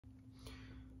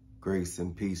Grace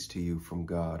and peace to you from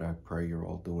God. I pray you're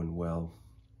all doing well.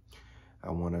 I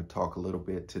want to talk a little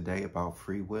bit today about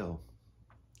free will.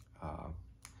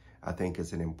 I think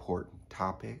it's an important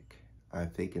topic. I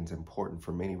think it's important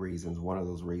for many reasons. One of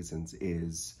those reasons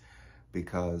is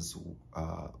because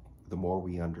the more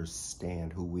we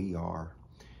understand who we are,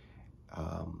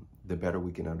 the better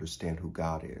we can understand who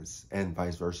God is, and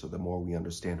vice versa. The more we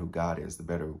understand who God is, the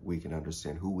better we can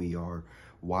understand who we are,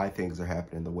 why things are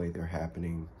happening the way they're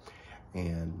happening.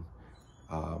 And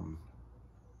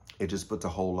it just puts a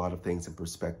whole lot of things in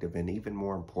perspective. And even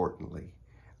more importantly,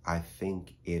 I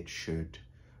think it should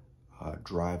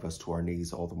drive us to our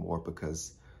knees all the more,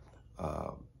 because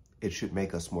it should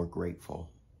make us more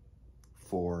grateful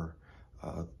for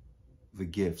the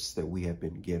gifts that we have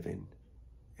been given.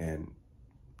 And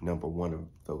number one of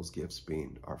those gifts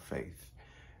being our faith.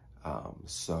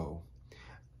 So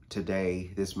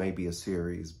today, this may be a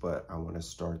series, but I want to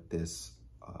start this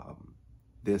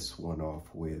this one off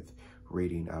with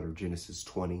reading out of Genesis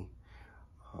 20,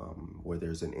 where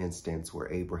there's an instance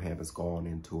where Abraham has gone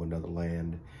into another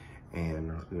land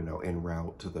and, en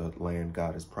route to the land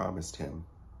God has promised him.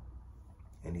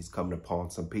 And he's coming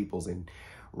upon some peoples, and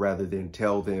rather than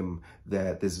tell them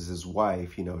that this is his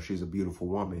wife, she's a beautiful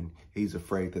woman, he's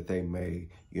afraid that they may,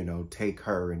 take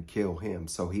her and kill him.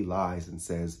 So he lies and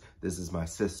says, this is my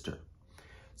sister.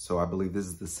 So I believe this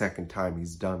is the second time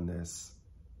he's done this.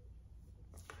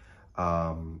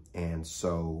 And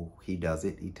so he does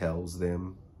it. He tells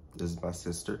them, this is my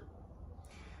sister.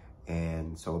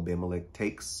 And so Abimelech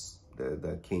takes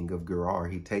the king of Gerar,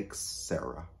 he takes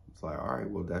Sarah. It's like, all right,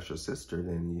 well, that's your sister,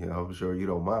 then, I'm sure you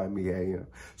don't mind me.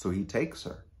 So he takes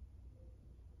her.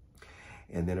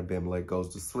 And then Abimelech goes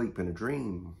to sleep in a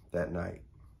dream that night,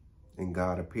 and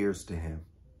God appears to him.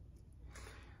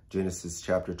 Genesis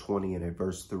chapter 20 and at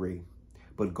verse 3.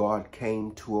 But God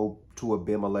came to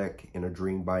Abimelech in a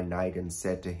dream by night and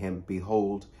said to him,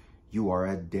 behold, you are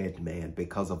a dead man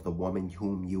because of the woman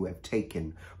whom you have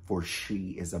taken, for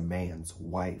she is a man's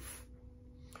wife.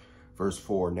 Verse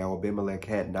 4, now Abimelech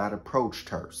had not approached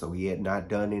her, so he had not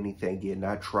done anything, he had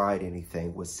not tried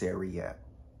anything with Sarah yet.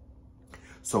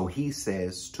 So he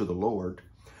says to the Lord,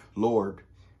 Lord,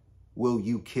 will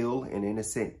you kill an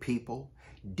innocent people?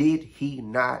 Did he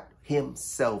not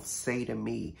himself say to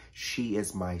me, she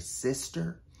is my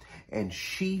sister? And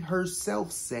she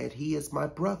herself said, he is my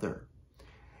brother.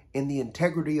 In the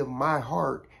integrity of my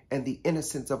heart and the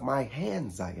innocence of my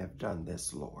hands, I have done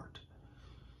this, Lord.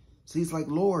 So he's like,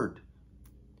 Lord,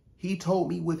 he told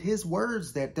me with his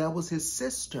words that was his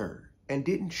sister. And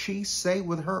didn't she say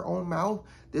with her own mouth,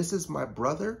 this is my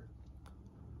brother?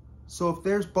 So if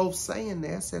there's both saying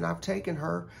this, and I've taken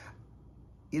her,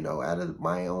 out of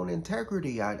my own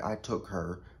integrity, I took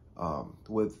her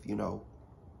with,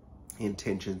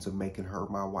 intentions of making her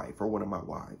my wife or one of my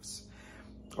wives,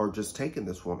 or just taking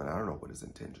this woman. I don't know what his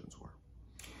intentions were.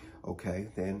 Okay,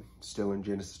 then still in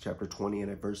Genesis chapter 20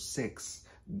 and at verse 6,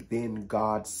 then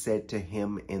God said to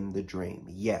him in the dream,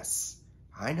 yes,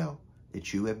 I know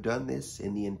that you have done this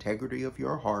in the integrity of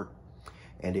your heart,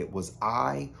 and it was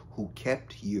I who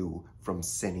kept you from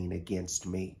sinning against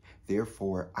me.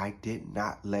 Therefore, I did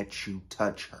not let you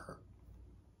touch her.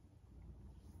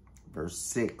 Verse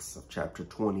 6 of chapter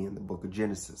 20 in the book of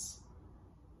Genesis.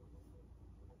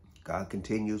 God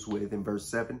continues with, in verse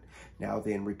 7, now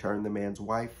then return the man's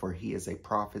wife, for he is a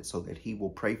prophet, so that he will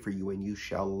pray for you and you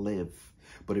shall live.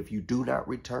 But if you do not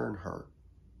return her,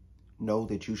 know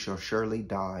that you shall surely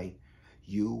die,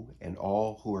 you and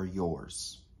all who are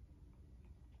yours.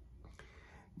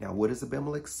 Now, what does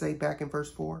Abimelech say back in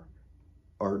verse 4?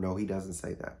 Or no, he doesn't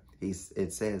say that.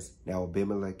 It says, now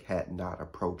Abimelech had not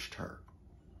approached her.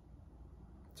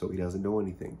 So he doesn't do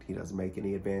anything. He doesn't make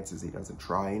any advances. He doesn't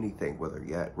try anything with her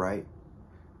yet, right?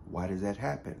 Why does that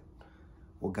happen?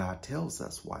 Well, God tells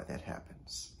us why that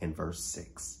happens in verse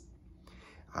 6.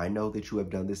 I know that you have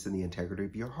done this in the integrity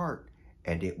of your heart,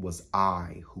 and it was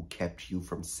I who kept you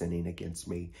from sinning against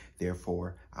me.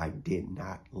 Therefore, I did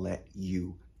not let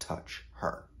you touch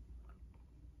her.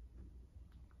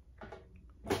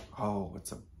 Oh,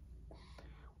 it's a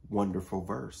wonderful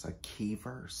verse, a key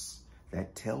verse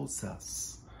that tells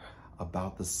us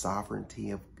about the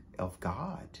sovereignty of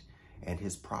God and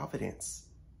his providence.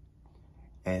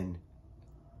 And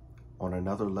on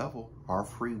another level, our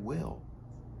free will,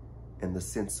 in the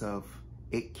sense of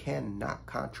it cannot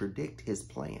contradict his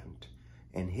plan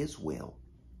and his will.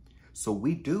 So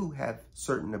we do have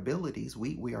certain abilities.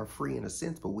 We are free in a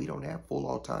sense, but we don't have full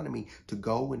autonomy to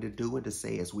go and to do and to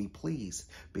say as we please,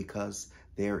 because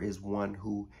there is one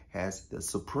who has the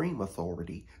supreme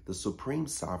authority, the supreme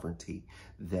sovereignty,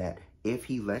 that if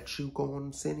he lets you go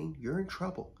on sinning, you're in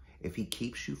trouble. If he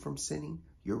keeps you from sinning,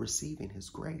 you're receiving his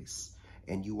grace,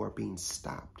 and you are being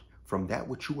stopped from that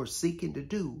which you are seeking to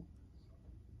do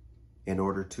in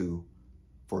order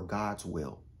for God's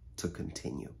will to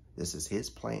continue. This is his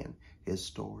plan, his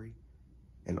story,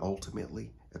 and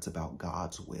ultimately it's about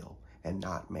God's will and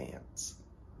not man's.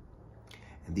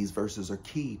 And these verses are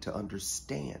key to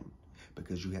understand,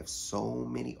 because you have so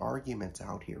many arguments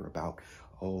out here about,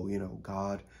 oh,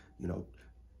 God,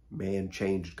 man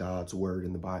changed God's word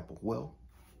in the Bible. Well,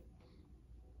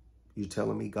 you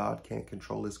telling me God can't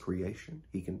control his creation?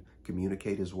 He can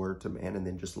communicate his word to man and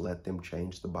then just let them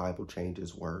change the Bible, change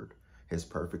his word, his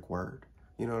perfect word.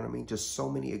 You know what I mean? Just so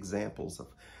many examples of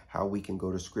how we can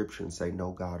go to scripture and say,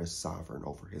 no, God is sovereign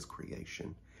over his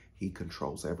creation. He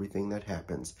controls everything that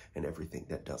happens and everything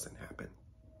that doesn't happen.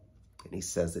 And he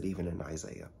says it even in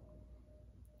Isaiah.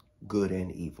 Good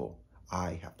and evil,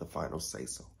 I have the final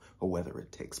say-so, or whether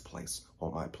it takes place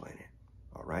on my planet.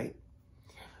 All right?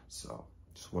 So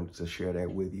just wanted to share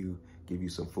that with you, give you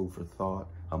some food for thought.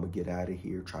 I'm going to get out of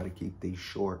here, try to keep these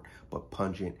short, but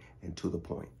pungent and to the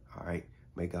point. All right?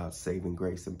 May God's saving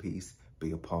grace and peace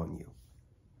be upon you.